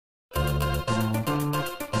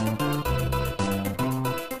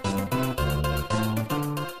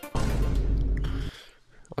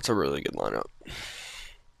That's a really good lineup.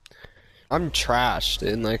 I'm trash,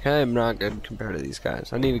 dude. Like, I am not good compared to these guys.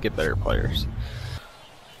 I need to get better players.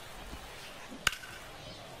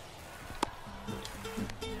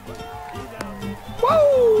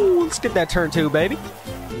 Whoa! Let's get that turn two, baby.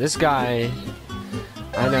 This guy,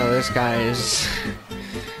 I know this guy is.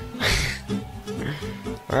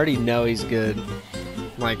 I already know he's good.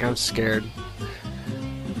 Like, I'm scared.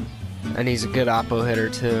 And he's a good oppo hitter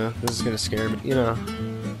too. This is gonna scare me, you know.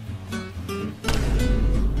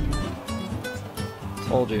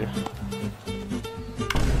 Told you.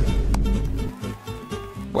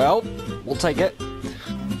 Well, we'll take it.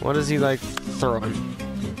 What is he like throwing?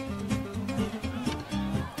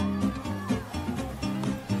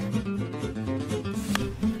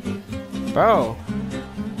 Bro.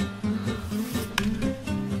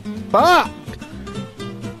 Fuck!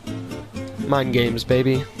 Mind games,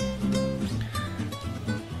 baby.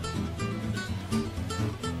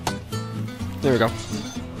 There we go.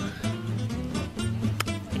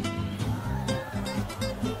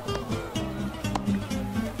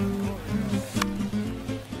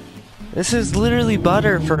 This is literally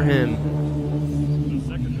butter for him.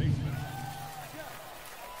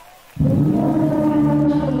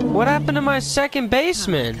 What happened to my second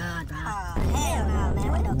baseman?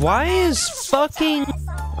 Why is fucking...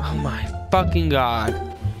 Oh my fucking god.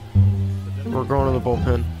 We're going to the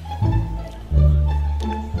bullpen.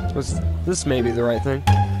 This may be the right thing.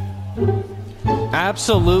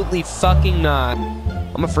 Absolutely fucking not.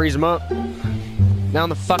 I'm gonna freeze him up. Down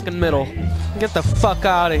the fucking middle. Get the fuck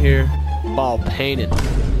out of here. Ball painted.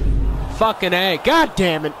 Fucking A. God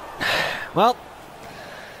damn it. Well,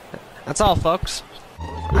 that's all, folks.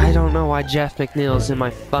 I don't know why Jeff McNeil is in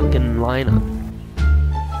my fucking lineup.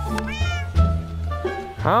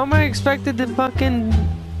 How am I expected to fucking...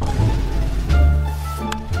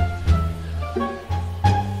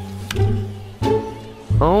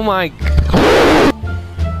 Oh my god.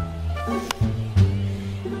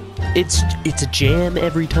 It's a jam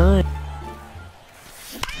every time.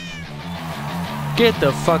 Get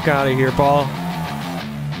the fuck out of here, ball.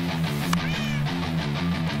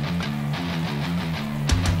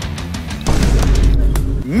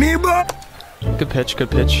 Good pitch,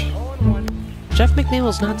 good pitch. Jeff McNeil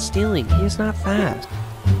is not stealing. He is not fast.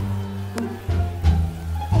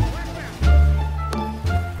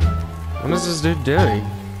 What is this dude doing?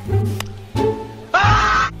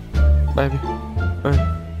 Baby.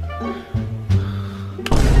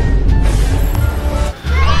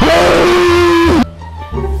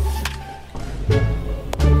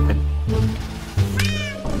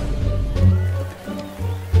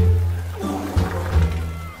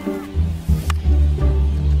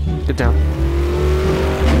 Get down.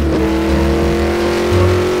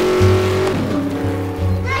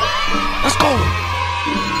 Let's go!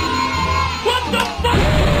 What the fuck?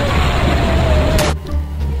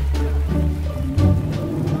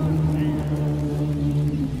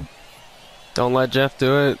 Don't let Jeff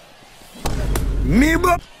do it.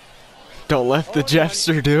 Don't let the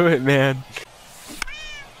Jeffster do it, man.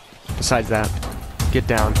 Besides that, get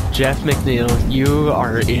down. Jeff McNeil, you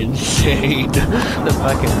are insane. The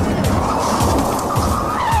fucking...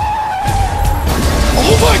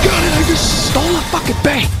 Oh my god, and I just stole a fucking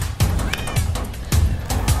bait!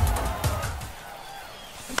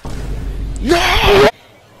 No!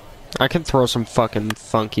 I can throw some fucking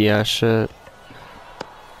funky ass shit.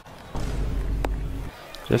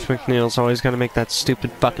 Jeff McNeil's always gotta make that stupid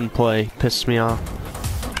fucking play. Pisses me off.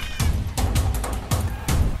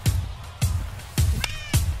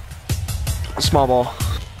 Small ball.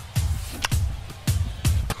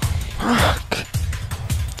 Fuck.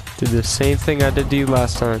 Did the same thing I did to you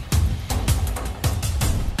last time.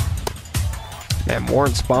 Man,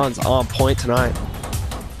 Warren Spawn's on point tonight.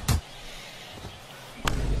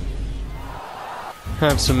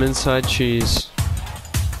 Have some inside cheese.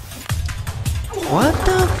 What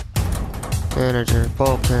the? Manager,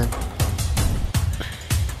 bullpen.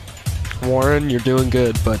 Warren, you're doing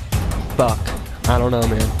good, but fuck. I don't know,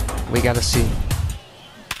 man. We gotta see.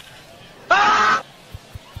 Ah!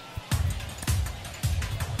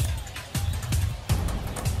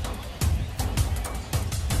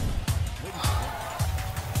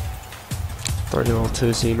 30 little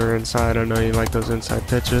two-seamer inside. I know you like those inside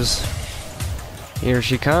pitches. Here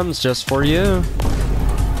she comes, just for you.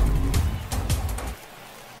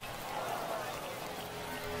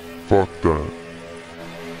 Fuck that.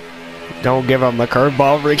 Don't give him the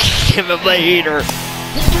curveball, Ricky. Give him the heater.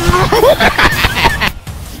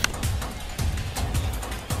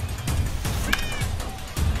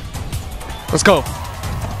 Let's go.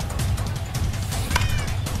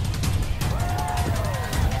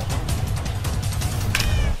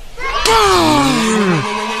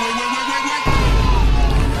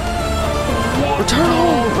 Return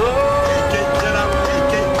home!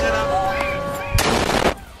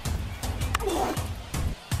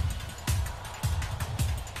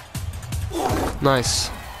 Nice.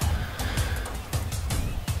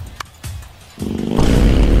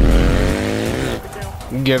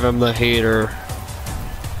 Give him the heater.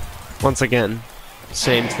 Once again,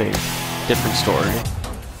 same thing, different story.